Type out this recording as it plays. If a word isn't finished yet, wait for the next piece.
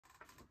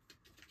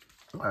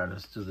All right,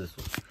 let's do this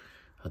one.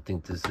 I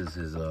think this is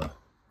his homie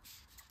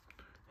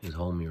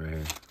right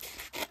here.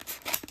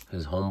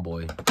 His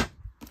homeboy.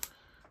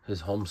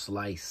 His home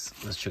slice.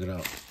 Let's check it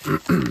out.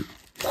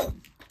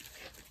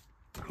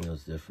 Yeah,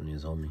 it's definitely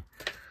his homie.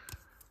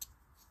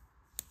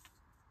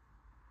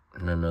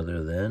 And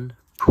another then.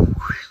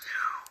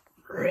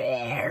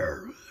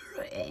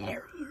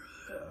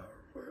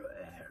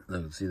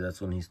 Look, see,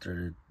 that's when he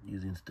started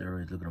using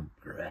steroids. Look at him.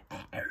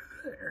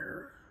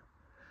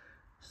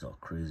 It's all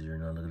crazier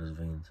now. Look at his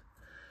veins.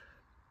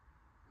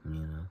 You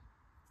know.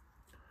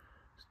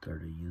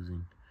 Started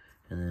using.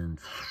 And then,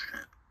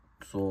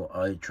 so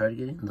I tried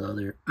getting the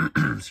other,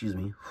 excuse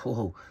me.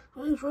 Whoa.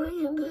 I tried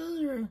getting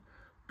the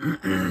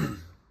other.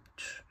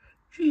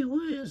 Gee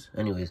whiz.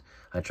 Anyways,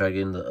 I tried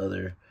getting the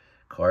other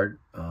card,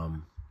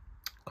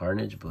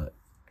 Carnage, but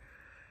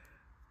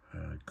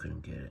I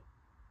couldn't get it.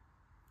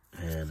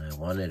 And I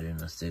wanted it in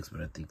a 6,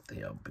 but I think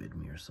they outbid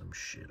me or some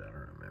shit. I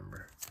don't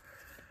remember.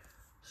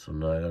 So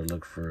now I gotta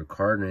look for a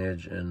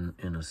Carnage and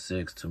in a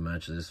 6 to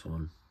match this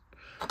one.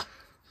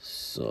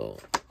 So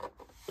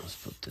let's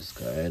put this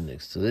guy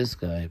next to this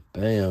guy.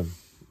 Bam.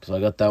 So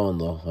I got that one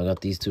though. I got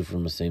these two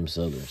from the same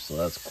seller, so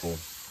that's cool.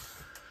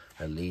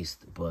 At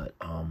least, but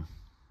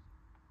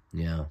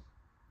yeah,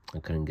 I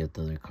couldn't get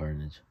the other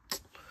Carnage.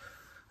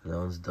 That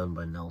one's done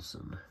by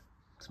Nelson.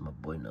 It's my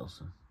boy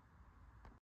Nelson.